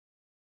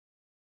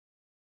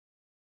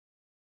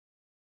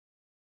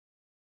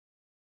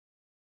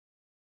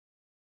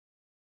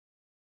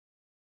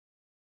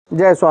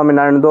जय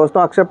स्वामीनारायण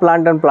दोस्तों, अक्षर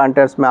प्लांट एंड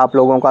प्लांटर्स में आप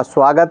लोगों का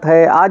स्वागत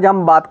है। आज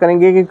हम बात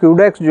करेंगे कि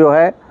क्यूडेक्स जो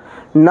है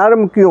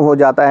नर्म क्यों हो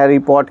जाता है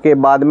रिपोर्ट के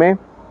बाद में।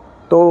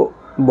 तो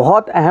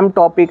बहुत अहम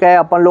टॉपिक है।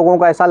 अपन लोगों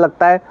को ऐसा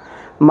लगता है,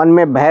 मन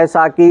में बहस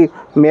आ कि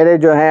मेरे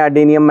जो है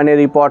एडेनियम मैंने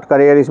रिपोर्ट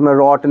करे और इसमें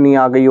रॉट नहीं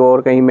आ गई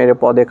और कहीं मेरे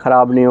पौधे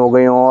ख़राब नहीं हो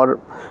गए, और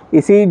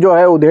इसी जो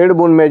है उधेड़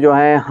बुन में जो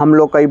है हम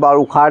लोग कई बार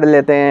उखाड़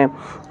लेते हैं,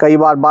 कई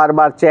बार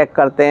बार चेक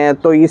करते हैं।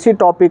 तो इसी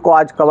टॉपिक को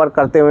आज कवर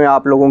करते हुए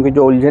आप लोगों की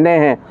जो उलझने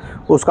हैं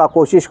उसका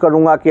कोशिश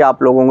करूँगा कि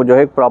आप लोगों को जो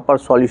है एक प्रॉपर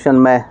सॉल्यूशन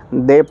मैं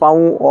दे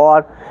पाऊँ,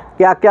 और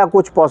क्या क्या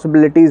कुछ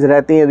पॉसिबिलिटीज़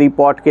रहती हैं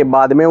रिपोर्ट के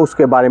बाद में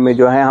उसके बारे में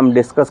जो है हम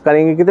डिस्कस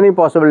करेंगे। कितनी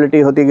पॉसिबिलिटी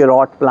होती है कि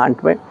रॉट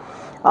प्लांट में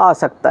आ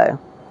सकता है।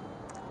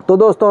 तो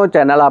दोस्तों,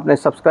 चैनल आपने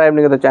सब्सक्राइब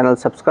नहीं किया तो चैनल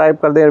सब्सक्राइब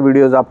कर दें।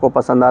 वीडियोज़ आपको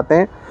पसंद आते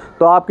हैं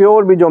तो आपके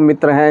और भी जो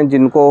मित्र हैं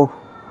जिनको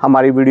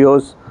हमारी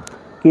वीडियोज़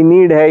की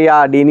नीड है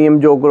या एडेनियम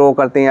जो ग्रो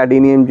करते हैं,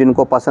 एडेनियम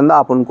जिनको पसंद है,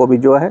 आप उनको भी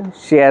जो है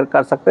शेयर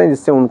कर सकते हैं,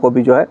 जिससे उनको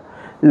भी जो है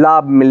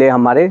लाभ मिले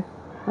हमारे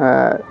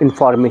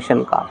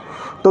इंफॉर्मेशन का।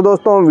 तो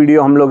दोस्तों,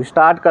 वीडियो हम लोग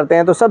स्टार्ट करते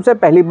हैं। तो सबसे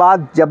पहली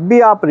बात, जब भी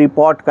आप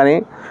रिपोर्ट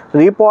करें,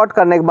 रिपोर्ट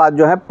करने के बाद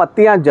जो है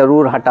पत्तियां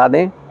ज़रूर हटा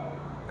दें।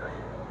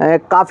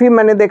 काफ़ी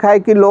मैंने देखा है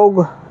कि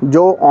लोग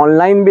जो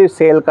ऑनलाइन भी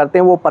सेल करते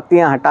हैं वो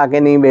पत्तियां हटा के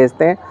नहीं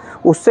बेचते हैं,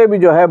 उससे भी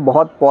जो है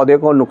बहुत पौधे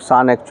को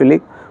नुकसान एक्चुअली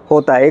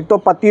होता है। एक तो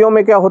पत्तियों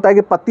में क्या होता है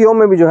कि पत्तियों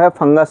में भी जो है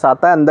फंगस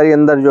आता है, अंदर ही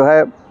अंदर जो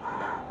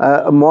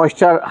है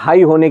मॉइस्चर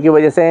हाई होने की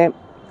वजह से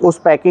उस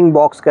पैकिंग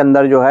बॉक्स के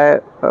अंदर जो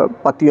है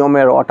पत्तियों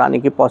में रॉट आने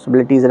की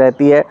पॉसिबिलिटीज़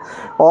रहती है,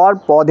 और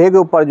पौधे के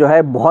ऊपर जो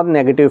है बहुत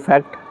नेगेटिव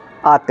इफ़ेक्ट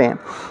आते हैं।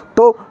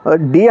 तो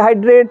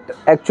डिहाइड्रेट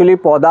एक्चुअली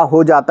पौधा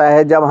हो जाता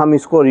है जब हम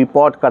इसको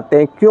रिपोर्ट करते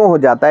हैं। क्यों हो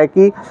जाता है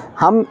कि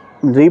हम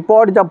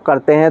रिपोर्ट जब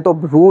करते हैं तो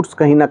रूट्स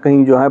कहीं ना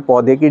कहीं जो है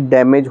पौधे की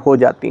डैमेज हो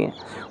जाती हैं।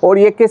 और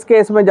ये किस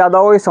केस में ज़्यादा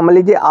होगा, समझ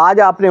लीजिए आज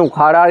आपने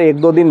उखाड़ा,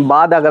 1-2 दिन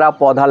बाद अगर आप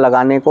पौधा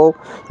लगाने को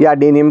या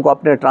एडेनियम को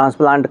अपने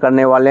ट्रांसप्लांट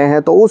करने वाले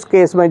हैं तो उस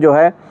केस में जो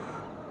है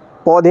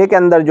पौधे के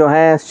अंदर जो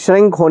है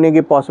श्रिंक होने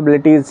की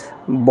पॉसिबिलिटीज़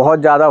बहुत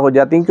ज़्यादा हो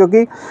जाती हैं,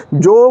 क्योंकि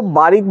जो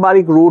बारीक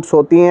बारीक रूट्स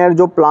होती हैं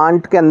जो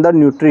प्लांट के अंदर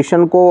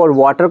न्यूट्रिशन को और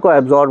वाटर को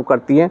एब्जॉर्ब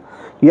करती हैं,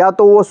 या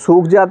तो वो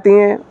सूख जाती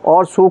हैं,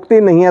 और सूखती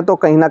नहीं है तो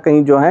कहीं ना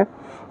कहीं जो है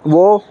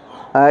वो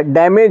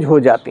डैमेज हो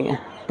जाती हैं।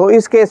 तो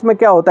इस केस में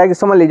क्या होता है कि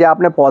समझ लीजिए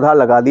आपने पौधा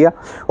लगा दिया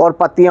और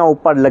पत्तियां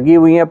ऊपर लगी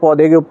हुई हैं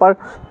पौधे के ऊपर,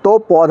 तो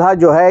पौधा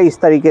जो है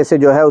इस तरीके से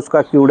जो है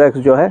उसका क्यूडेक्स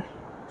जो है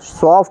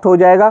सॉफ्ट हो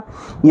जाएगा,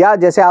 या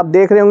जैसे आप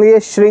देख रहे होंगे ये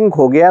श्रिंक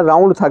हो गया।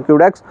 राउंड था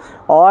क्यूडेक्स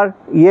और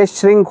ये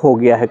श्रिंक हो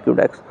गया है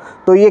क्यूडेक्स।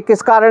 तो ये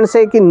किस कारण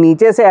से कि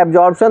नीचे से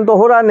एब्जॉर्प्शन तो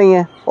हो रहा नहीं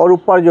है और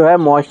ऊपर जो है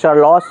मॉइस्चर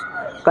लॉस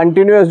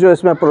कंटिन्यूस जो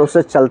इसमें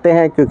प्रोसेस चलते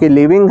हैं, क्योंकि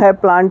लिविंग है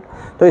प्लांट,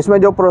 तो इसमें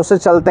जो प्रोसेस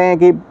चलते हैं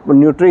कि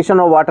न्यूट्रिशन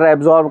और वाटर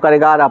एब्जॉर्ब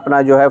करेगा और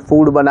अपना जो है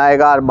फूड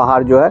बनाएगा और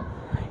बाहर जो है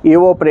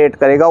इवोपरेट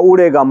करेगा,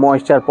 उड़ेगा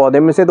मॉइस्चर पौधे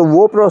में से। तो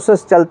वो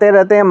प्रोसेस चलते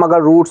रहते हैं,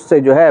 मगर रूट्स से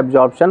जो है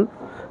एब्जॉर्प्शन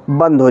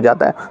बंद हो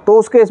जाता है। तो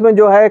उस केस में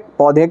जो है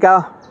पौधे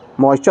का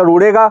मॉइस्चर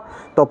उड़ेगा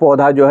तो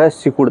पौधा जो है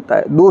सिकुड़ता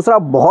है। दूसरा,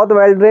 बहुत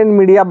वेल ड्रेन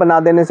मीडिया बना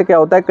देने से क्या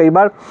होता है कई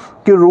बार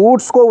कि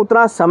रूट्स को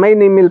उतना समय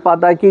नहीं मिल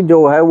पाता कि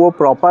जो है वो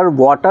प्रॉपर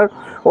वाटर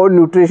और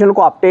न्यूट्रिशन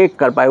को अपटेक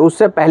कर पाए,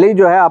 उससे पहले ही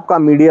जो है आपका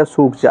मीडिया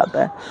सूख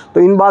जाता है।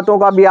 तो इन बातों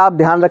का भी आप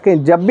ध्यान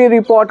रखें जब भी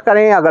रिपोर्ट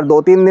करें। अगर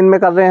 2-3 दिन में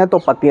कर रहे हैं तो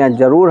पत्तियां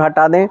ज़रूर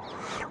हटा दें,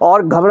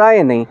 और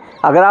घबराएं नहीं।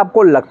 अगर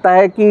आपको लगता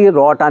है कि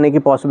रॉट आने की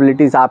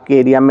पॉसिबिलिटीज़ आपके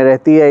एरिया में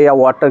रहती है या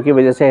वाटर की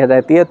वजह से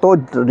रहती है, तो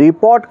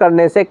रिपोर्ट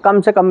करने से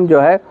कम जो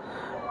है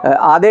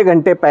आधे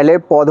घंटे पहले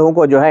पौधों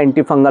को जो है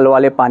एंटी फंगल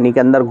वाले पानी के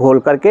अंदर घोल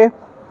करके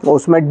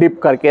उसमें डिप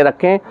करके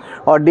रखें,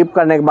 और डिप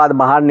करने के बाद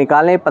बाहर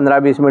निकालें,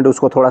 15-20 मिनट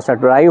उसको थोड़ा सा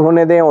ड्राई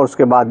होने दें, और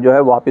उसके बाद जो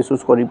है वापस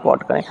उसको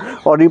रिपोर्ट करें।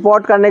 और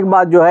रिपोर्ट करने के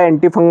बाद जो है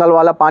एंटी फंगल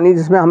वाला पानी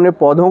जिसमें हमने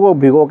पौधों को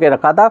भिगो के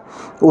रखा था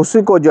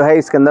उसी को जो है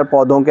इसके अंदर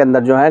पौधों के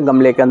अंदर जो है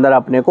गमले के अंदर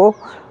अपने को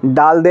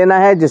डाल देना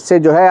है, जिससे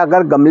जो है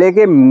अगर गमले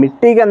के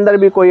मिट्टी के अंदर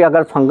भी कोई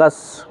अगर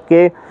फंगस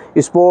के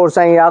स्पोर्स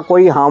हैं या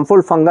कोई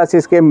हार्मफुल फंगस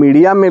इसके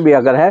मीडिया में भी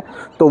अगर है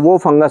तो वो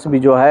फंगस भी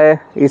जो है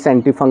इस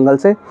एंटी फंगल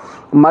से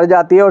मर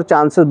जाती है, और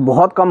चांसेस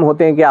बहुत कम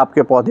होते हैं कि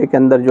आपके पौधे के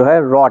अंदर जो है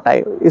रॉट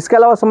आए। इसके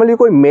अलावा समझ लीजिए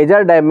कोई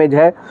मेजर डैमेज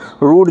है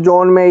रूट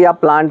जोन में या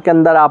प्लांट के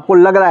अंदर, आपको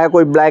लग रहा है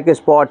कोई ब्लैक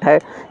स्पॉट है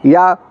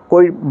या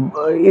कोई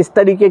इस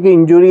तरीके की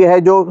इंजरी है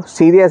जो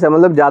सीरियस है,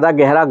 मतलब ज़्यादा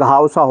गहरा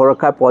घाव सा हो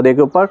रखा है पौधे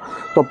के ऊपर,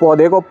 तो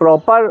पौधे को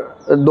प्रॉपर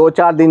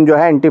 2-4 दिन जो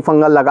है एंटी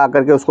फंगल लगा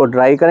करके उसको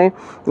ड्राई करें,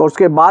 और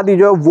उसके बाद ही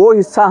जो है वो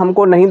हिस्सा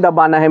हमको नहीं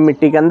दबाना है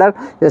मिट्टी के अंदर।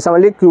 जैसे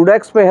समझ लीजिए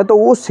क्यूडेक्स पे है तो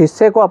उस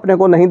हिस्से को अपने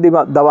को नहीं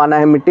दबाना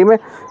है मिट्टी में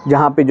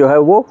जहाँ पे जो है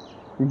वो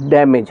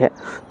डैमेज है।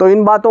 तो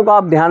इन बातों का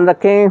आप ध्यान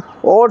रखें।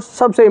 और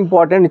सबसे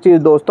इम्पॉर्टेंट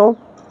चीज़ दोस्तों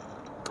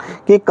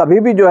कि कभी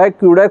भी जो है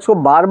क्यूडेक्स को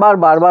बार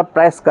बार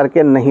प्रेस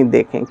करके नहीं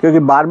देखें, क्योंकि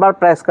बार बार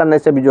प्रेस करने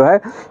से भी जो है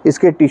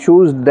इसके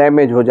टिश्यूज़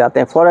डैमेज हो जाते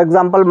हैं। फॉर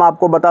एग्जांपल मैं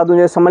आपको बता दूं,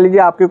 जैसे समझ लीजिए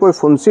आपकी कोई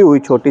फुंसी हुई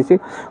छोटी सी,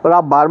 और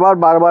आप बार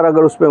बार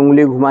अगर उस पर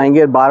उंगली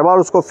घुमाएंगे, बार बार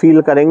उसको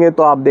फील करेंगे,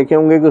 तो आप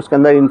देखेंगे कि उसके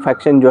अंदर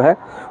इन्फेक्शन जो है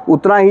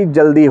उतना ही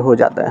जल्दी हो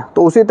जाता है।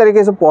 तो उसी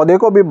तरीके से पौधे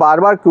को भी बार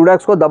बार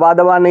क्यूडेक्स को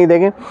दबा नहीं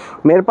देंगे।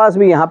 मेरे पास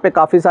भी यहाँ पे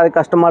काफ़ी सारे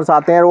कस्टमर्स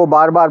आते हैं, वो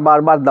बार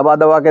बार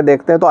दबा के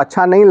देखते हैं, तो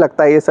अच्छा नहीं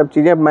लगता ये सब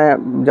चीज़ें।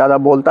 मैं ज़्यादा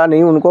बोलता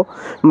नहीं उनको,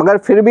 मगर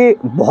फिर भी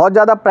बहुत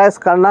ज़्यादा प्रेस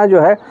करना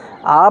जो है,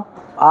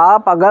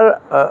 आप अगर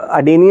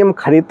एडेनियम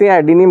खरीदते हैं,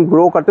 एडेनियम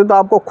ग्रो करते हैं, तो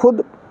आपको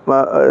खुद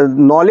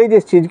नॉलेज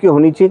इस चीज़ की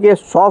होनी चाहिए कि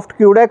सॉफ्ट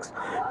क्यूडेक्स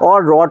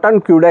और रॉटन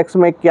क्यूडेक्स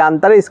में क्या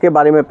अंतर है। इसके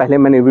बारे में पहले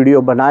मैंने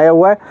वीडियो बनाया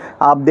हुआ है,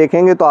 आप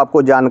देखेंगे तो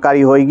आपको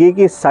जानकारी होगी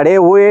कि सड़े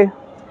हुए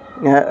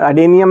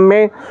एडेनियम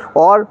में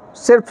और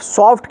सिर्फ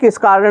सॉफ्ट किस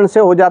कारण से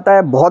हो जाता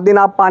है। बहुत दिन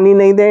आप पानी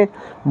नहीं दें,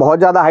 बहुत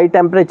ज़्यादा हाई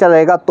टेम्परेचर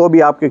रहेगा तो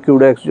भी आपके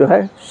क्यूडेक्स जो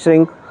है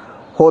श्रिंक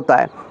होता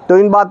है। तो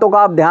इन बातों का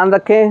आप ध्यान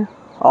रखें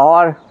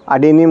और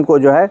एडेनियम को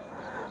जो है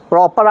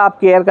प्रॉपर आप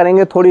केयर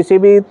करेंगे थोड़ी सी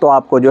भी, तो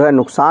आपको जो है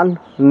नुकसान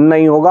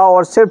नहीं होगा।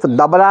 और सिर्फ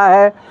दब रहा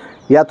है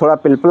या थोड़ा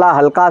पिलपिला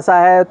हल्का सा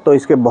है तो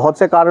इसके बहुत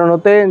से कारण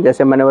होते हैं,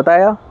 जैसे मैंने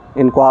बताया।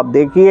 इनको आप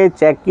देखिए,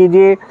 चेक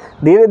कीजिए,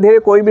 धीरे धीरे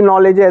कोई भी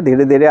नॉलेज है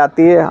धीरे धीरे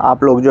आती है।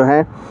 आप लोग जो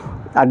हैं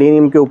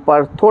एडेनियम के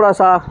ऊपर थोड़ा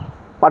सा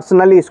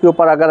पर्सनली इसके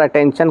ऊपर अगर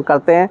अटेंशन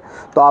करते हैं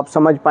तो आप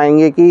समझ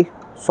पाएंगे कि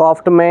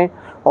सॉफ्ट में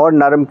और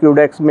नरम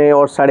क्यूडेक्स में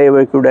और सड़े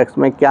हुए क्यूडेक्स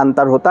में क्या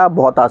अंतर होता है,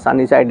 बहुत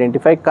आसानी से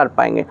आइडेंटिफाई कर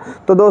पाएंगे।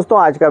 तो दोस्तों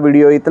आज का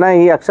वीडियो इतना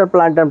ही। अक्षर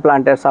प्लांट एंड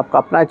प्लांटर्स आपका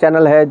अपना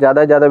चैनल है,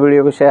 ज़्यादा से ज़्यादा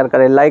वीडियो को शेयर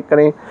करें, लाइक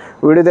करें।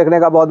 वीडियो देखने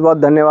का बहुत बहुत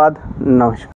धन्यवाद। नमस्कार।